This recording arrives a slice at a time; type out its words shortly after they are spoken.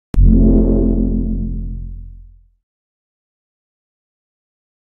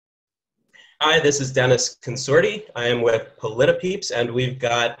Hi, this is Dennis Consorti. I am with PolitiPeeps, and we've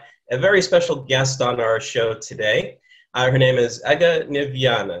got a very special guest on our show today. Her name is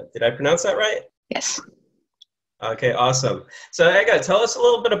Niviâna. Did I pronounce that right? Yes. Okay, awesome. So Ega, tell us a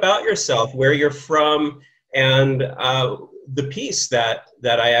little bit about yourself, where you're from, and the piece that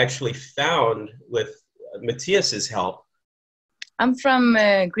I actually found with Mathias's help. I'm from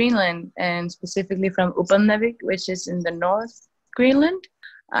Greenland, and specifically from Upernavik, which is in the North Greenland.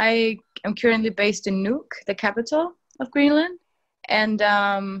 I am currently based in Nuuk, the capital of Greenland. And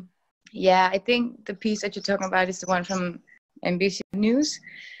yeah, I think the piece that you're talking about is the one from NBC News.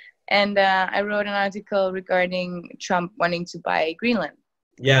 And I wrote an article regarding Trump wanting to buy Greenland.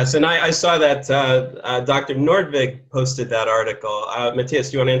 Yes, and I saw that Dr. Nordvig posted that article.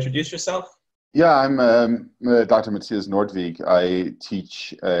 Mathias, do you want to introduce yourself? Yeah, I'm Dr. Mathias Nordvig. I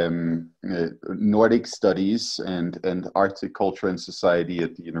teach Nordic Studies and Arctic Culture and Society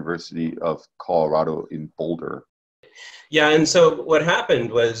at the University of Colorado in Boulder. Yeah, and so what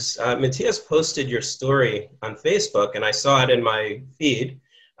happened was Mathias posted your story on Facebook, and I saw it in my feed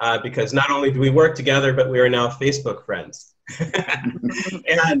because not only do we work together, but we are now Facebook friends.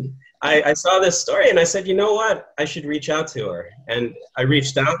 And I saw this story and I said, you know what, I should reach out to her. And I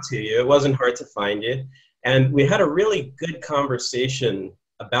reached out to you. It wasn't hard to find you. And we had a really good conversation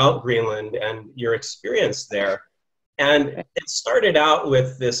about Greenland and your experience there. And it started out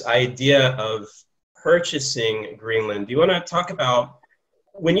with this idea of purchasing Greenland. Do you want to talk about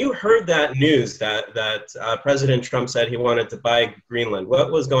when you heard that news that President Trump said he wanted to buy Greenland,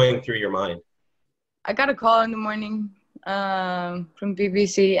 what was going through your mind? I got a call in the morning from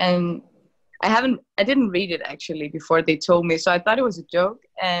BBC, and I didn't read it actually before they told me, so I thought it was a joke,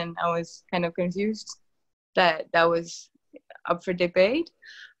 and I was kind of confused that was up for debate.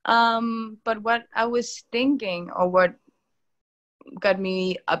 But what I was thinking, or what got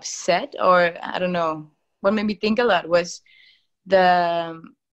me upset, or I don't know, what made me think a lot was the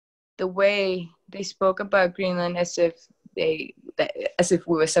way they spoke about Greenland as if we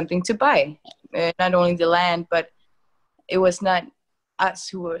were something to buy, not only the land, but it was not us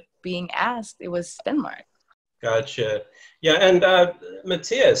who were being asked, it was Denmark. Gotcha. Yeah, and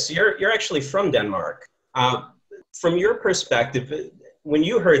Mathias, you're actually from Denmark. From your perspective, when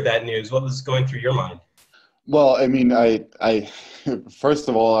you heard that news, what was going through your mind? Well, I mean, I first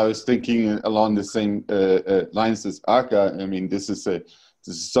of all, I was thinking along the same lines as Aka. I mean, this is a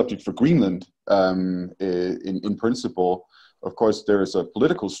subject for Greenland in principle. Of course, there is a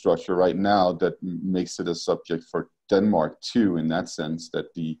political structure right now that makes it a subject for Denmark too, in that sense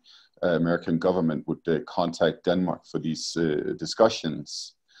that the American government would contact Denmark for these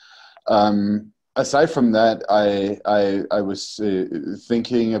discussions. Aside from that, I was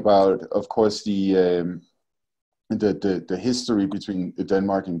thinking about, of course, the history between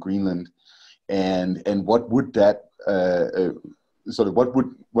Denmark and Greenland, and what would that sort of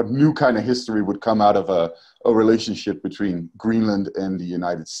what new kind of history would come out of a relationship between Greenland and the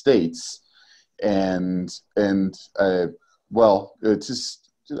United States, and well,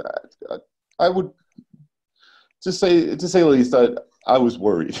 I would to say the least, I was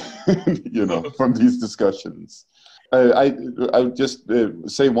worried, you know, from these discussions. I would just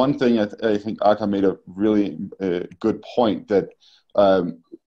say one thing. I think Aka made a really good point that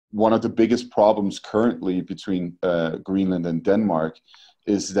one of the biggest problems currently between Greenland and Denmark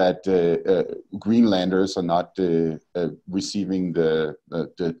is that Greenlanders are not receiving the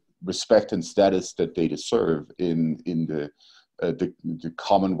respect and status that they deserve in the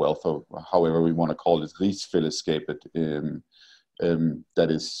Commonwealth, or however we want to call it, Rigsfællesskabet.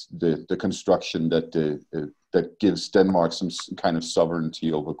 That is the construction that gives Denmark some kind of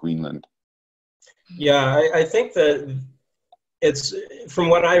sovereignty over Greenland. Yeah, I think that it's, from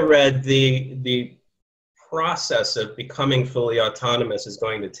what I read, the process of becoming fully autonomous is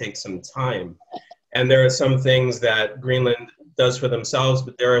going to take some time. And there are some things that Greenland does for themselves,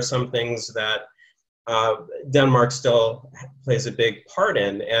 but there are some things that Denmark still plays a big part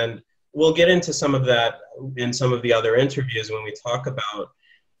in. And we'll get into some of that in some of the other interviews when we talk about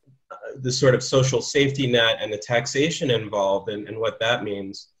the sort of social safety net and the taxation involved and what that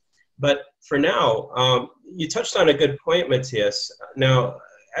means. But for now, you touched on a good point, Mathias. Now,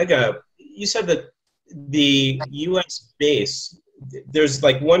 Ega, you said that the U.S. base, there's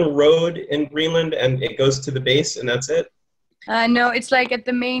like one road in Greenland and it goes to the base and that's it? No, it's like at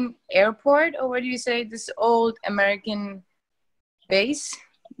the main airport, or what do you say, this old American base,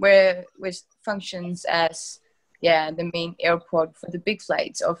 which functions as, yeah, the main airport for the big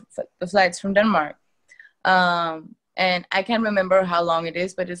flights, or the flights from Denmark. And I can't remember how long it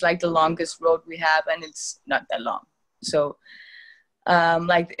is, but it's like the longest road we have, and it's not that long. So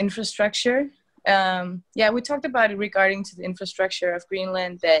like the infrastructure. Yeah, we talked about it regarding to the infrastructure of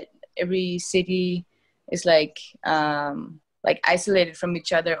Greenland, that every city is like isolated from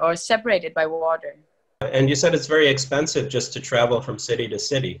each other or separated by water. And you said it's very expensive just to travel from city to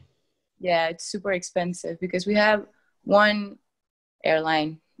city. Yeah, it's super expensive because we have one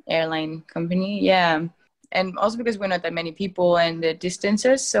airline company. Yeah, and also because we're not that many people and the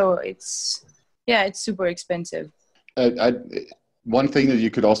distances, so it's super expensive. One thing that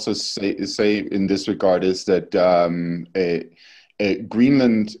you could also say in this regard is that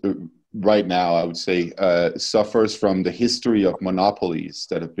Greenland right now, I would say, suffers from the history of monopolies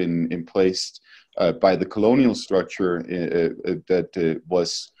that have been in place by the colonial structure that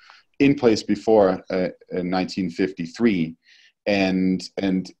was in place before 1953. And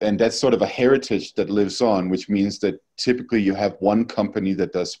that's sort of a heritage that lives on, which means that typically you have one company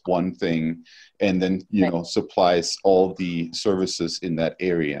that does one thing and then, supplies all the services in that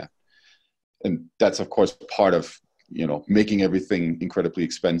area. And that's, of course, part of, making everything incredibly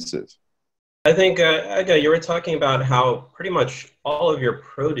expensive. I think, Aga, you were talking about how pretty much all of your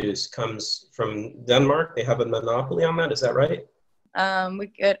produce comes from Denmark. They have a monopoly on that. Is that right? We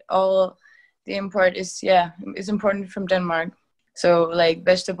get all the import is important from Denmark. So like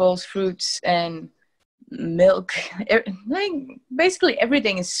vegetables, fruits, and milk, like basically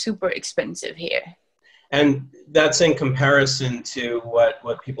everything is super expensive here. And that's in comparison to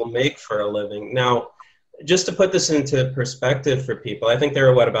what people make for a living. Now, just to put this into perspective for people, I think there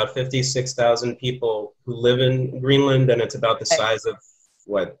are about 56,000 people who live in Greenland, and it's about the size of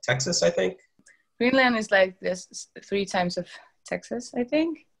Texas, I think? Greenland is like this 3 times of Texas, I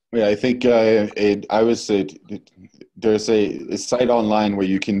think. Yeah, I think I was there's a site online where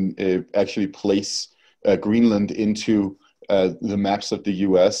you can actually place Greenland into the maps of the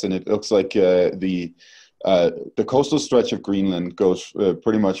U.S., and it looks like the coastal stretch of Greenland goes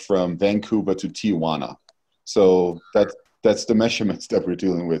pretty much from Vancouver to Tijuana. So that's the measurements that we're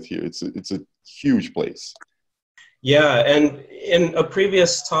dealing with here. It's a huge place. Yeah, and in a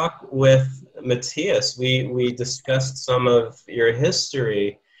previous talk with Mathias, we discussed some of your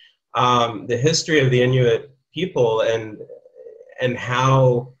history. The history of the Inuit people and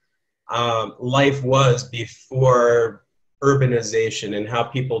how life was before urbanization and how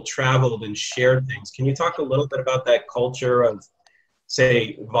people traveled and shared things. Can you talk a little bit about that culture of,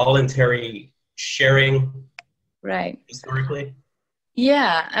 say, voluntary sharing? Right. Historically?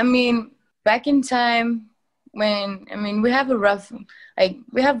 Yeah, I mean, back in time when, we have rough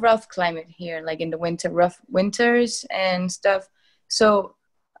climate here, like in the winter, rough winters and stuff. So,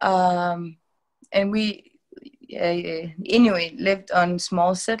 and we, Inuit lived on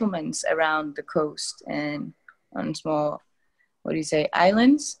small settlements around the coast and on small,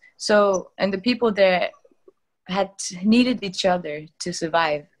 islands. So, and the people there had needed each other to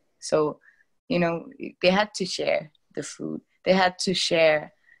survive. So, they had to share the food. They had to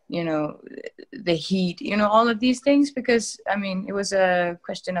share, the heat, all of these things, because, it was a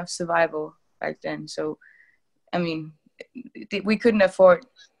question of survival back then. So, we couldn't afford,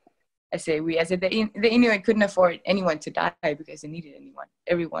 the Inuit couldn't afford anyone to die because they needed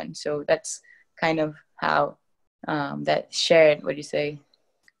everyone. So that's kind of how that shared,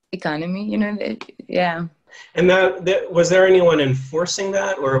 economy, yeah. And that was there anyone enforcing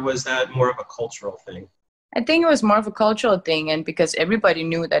that, or was that more of a cultural thing? I think it was more of a cultural thing, and because everybody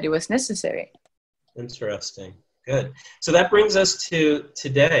knew that it was necessary. Interesting. Good. So that brings us to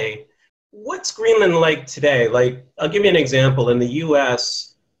today. What's Greenland like today? Like, I'll give you an example. In the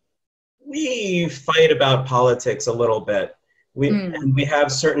U.S., we fight about politics a little bit. And we have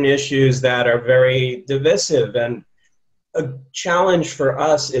certain issues that are very divisive, and a challenge for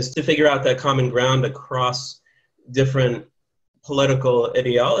us is to figure out that common ground across different political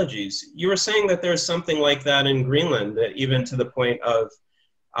ideologies. You were saying that there's something like that in Greenland, that even to the point of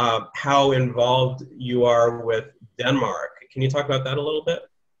how involved you are with Denmark. Can you talk about that a little bit?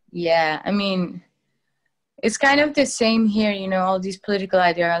 Yeah, it's kind of the same here, all these political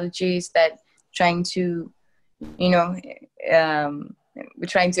ideologies that trying to, we're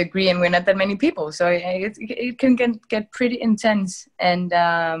trying to agree, and we're not that many people, so it can get pretty intense. And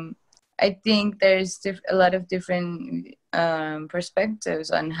I think there's a lot of different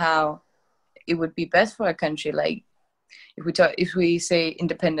perspectives on how it would be best for a country. Like if we say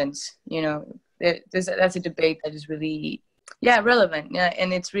independence, that's a debate that is really relevant,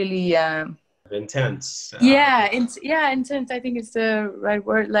 and it's really intense. Intense. I think it's the right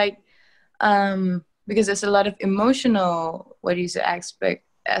word. Like because there's a lot of emotional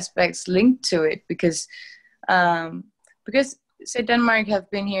aspects linked to it, because say Denmark have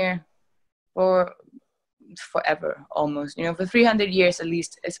been here for forever almost. You know, for 300 years at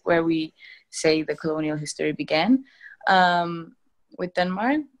least is where we say the colonial history began with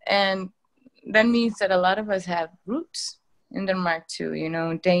Denmark. And that means that a lot of us have roots in Denmark too, you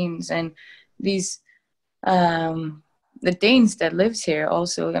know, Danes and these, the Danes that lives here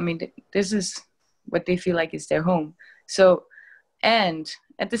also, I mean, this is what they feel like is their home. So, and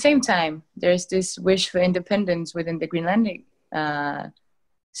at the same time, there's this wish for independence within the Greenlandic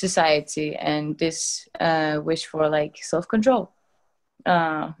society, and this wish for like self-control,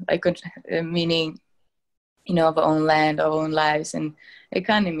 meaning, you know, of our own land, our own lives and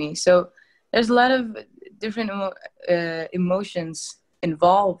economy. So there's a lot of different emotions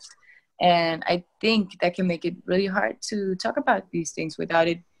involved, and I think that can make it really hard to talk about these things without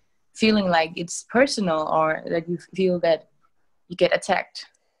it feeling like it's personal, or that you feel that you get attacked.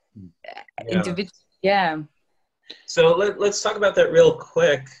 Yeah. So let's talk about that real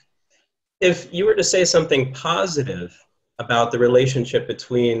quick. If you were to say something positive about the relationship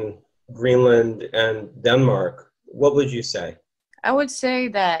between Greenland and Denmark, what would you say? I would say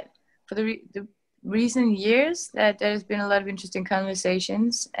that for the recent years that there's been a lot of interesting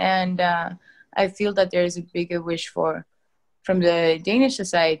conversations, and I feel that there is a bigger wish from the Danish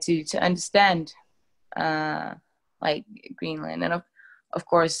society to understand like Greenland. And of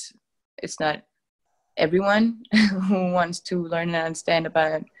course, it's not everyone who wants to learn and understand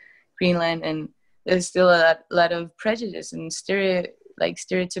about Greenland, and there's still a lot of prejudice and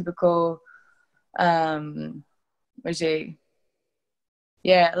stereotypical, a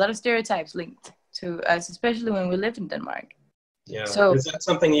lot of stereotypes linked to us, especially when we lived in Denmark. Yeah. So, is that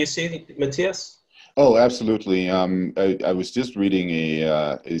something you see, Mathias? Oh, absolutely. I was just reading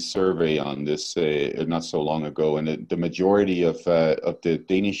a survey on this not so long ago, and the majority of the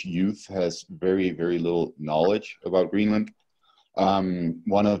Danish youth has very, very little knowledge about Greenland.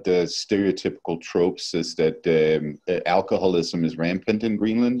 One of the stereotypical tropes is that alcoholism is rampant in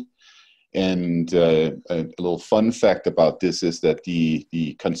Greenland. And a little fun fact about this is that the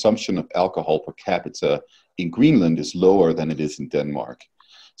consumption of alcohol per capita in Greenland is lower than it is in Denmark.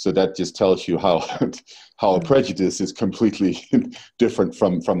 So that just tells you how a prejudice is completely different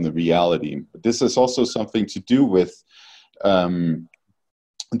from the reality. But this is also something to do with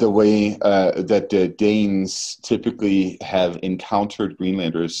the way that the Danes typically have encountered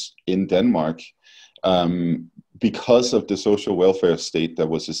Greenlanders in Denmark, because of the social welfare state that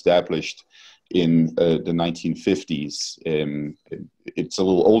was established in the 1950s. It's a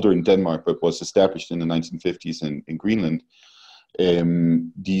little older in Denmark, but was established in the 1950s in Greenland.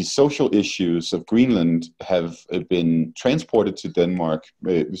 The social issues of Greenland have been transported to Denmark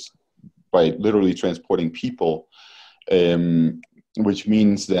by literally transporting people, which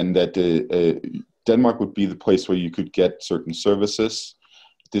means then that Denmark would be the place where you could get certain services.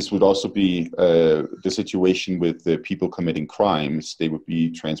 This would also be the situation with the people committing crimes. They would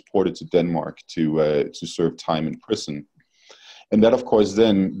be transported to Denmark to serve time in prison. And that, of course,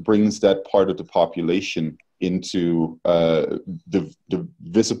 then brings that part of the population into the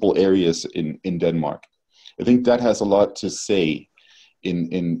visible areas in Denmark. I think that has a lot to say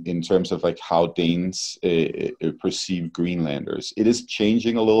in terms of like how Danes perceive Greenlanders. It is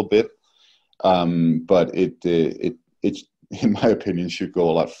changing a little bit, but it in my opinion should go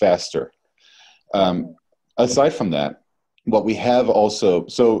a lot faster. Aside from that, what we have also,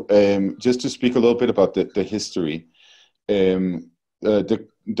 so just to speak a little bit about the history,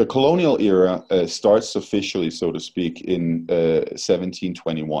 the colonial era starts officially, so to speak, in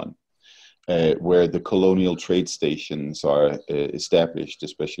 1721. Where the colonial trade stations are established,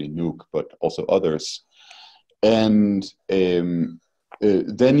 especially Nuuk, but also others. And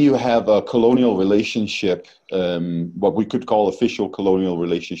then you have a colonial relationship, what we could call official colonial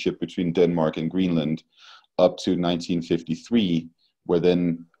relationship between Denmark and Greenland up to 1953, where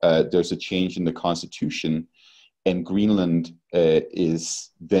then there's a change in the constitution, and Greenland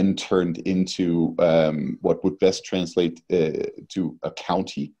is then turned into what would best translate to a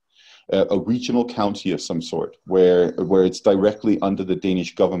county. A regional county of some sort, where it's directly under the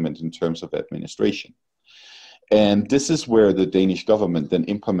Danish government in terms of administration. And this is where the Danish government then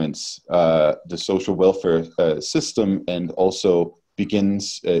implements the social welfare system, and also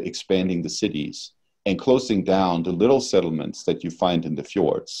begins expanding the cities and closing down the little settlements that you find in the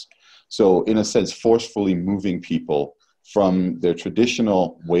fjords. So in a sense, forcefully moving people from their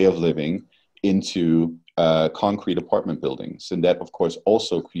traditional way of living into concrete apartment buildings. And that, of course,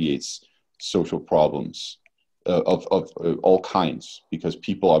 also creates social problems of all kinds, because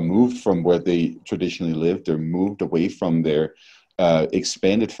people are moved from where they traditionally lived. They're moved away from their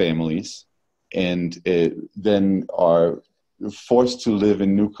expanded families, and then are forced to live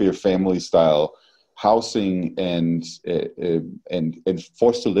in nuclear family style housing and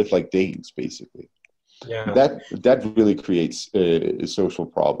forced to live like Danes, basically. Yeah. That really creates social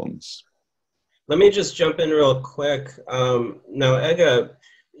problems. Let me just jump in real quick. Now, Ega,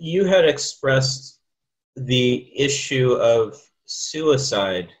 you had expressed the issue of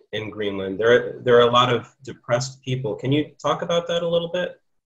suicide in Greenland. There are a lot of depressed people. Can you talk about that a little bit?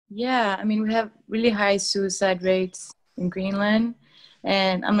 Yeah, I mean, we have really high suicide rates in Greenland,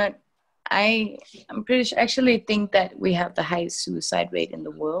 and I'm pretty sure, actually think that we have the highest suicide rate in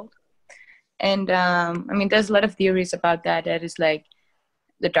the world. And I mean, there's a lot of theories about that. That is like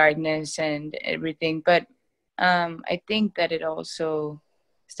the darkness and everything. But I think that it also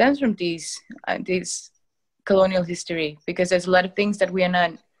stems from these colonial history, because there's a lot of things that we are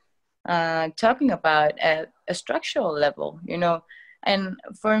not talking about at a structural level, you know. And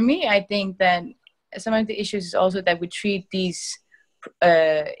for me, I think that some of the issues is also that we treat these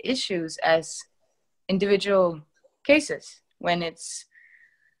issues as individual cases, when it's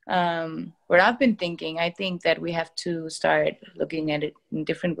what I've been thinking. I think that we have to start looking at it in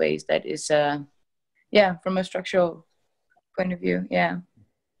different ways. That is, from a structural point of view. Yeah.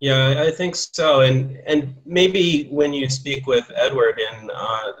 Yeah, I think so. And maybe when you speak with Edward in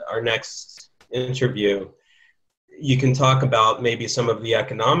our next interview, you can talk about maybe some of the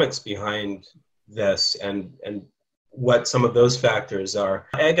economics behind this and what some of those factors are.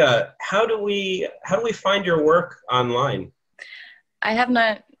 Ega, how do we find your work online? I have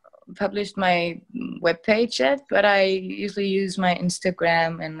not published my webpage yet, but I usually use my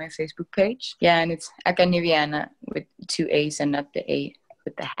Instagram and my Facebook page. Yeah, and it's Niviâna with 2 A's and not the A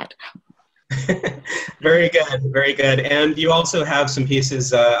with the hat. Very good, very good. And you also have some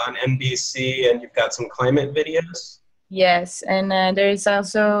pieces on NBC, and you've got some climate videos? Yes, and there is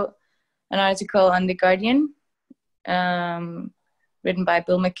also an article on The Guardian, written by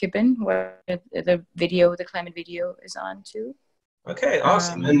Bill McKibben, where the climate video is on too. Okay,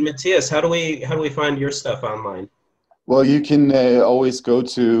 awesome. And Matthias, how do we find your stuff online? Well, you can always go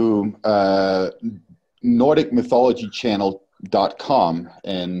to NordicMythologyChannel.com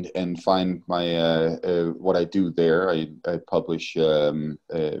and find my what I do there. I publish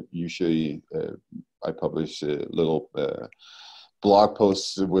usually I publish little blog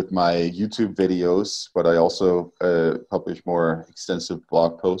posts with my YouTube videos, but I also publish more extensive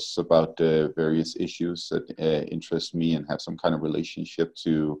blog posts about various issues that interest me and have some kind of relationship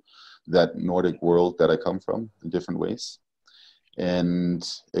to that Nordic world that I come from in different ways. And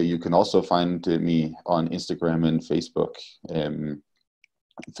you can also find me on Instagram and Facebook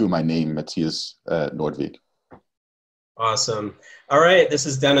through my name, Mathias Nordvig. Awesome. All right, this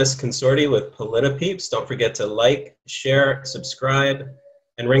is Dennis Consorti with PolitiPeeps. Don't forget to like, share, subscribe,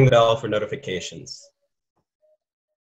 and ring the bell for notifications.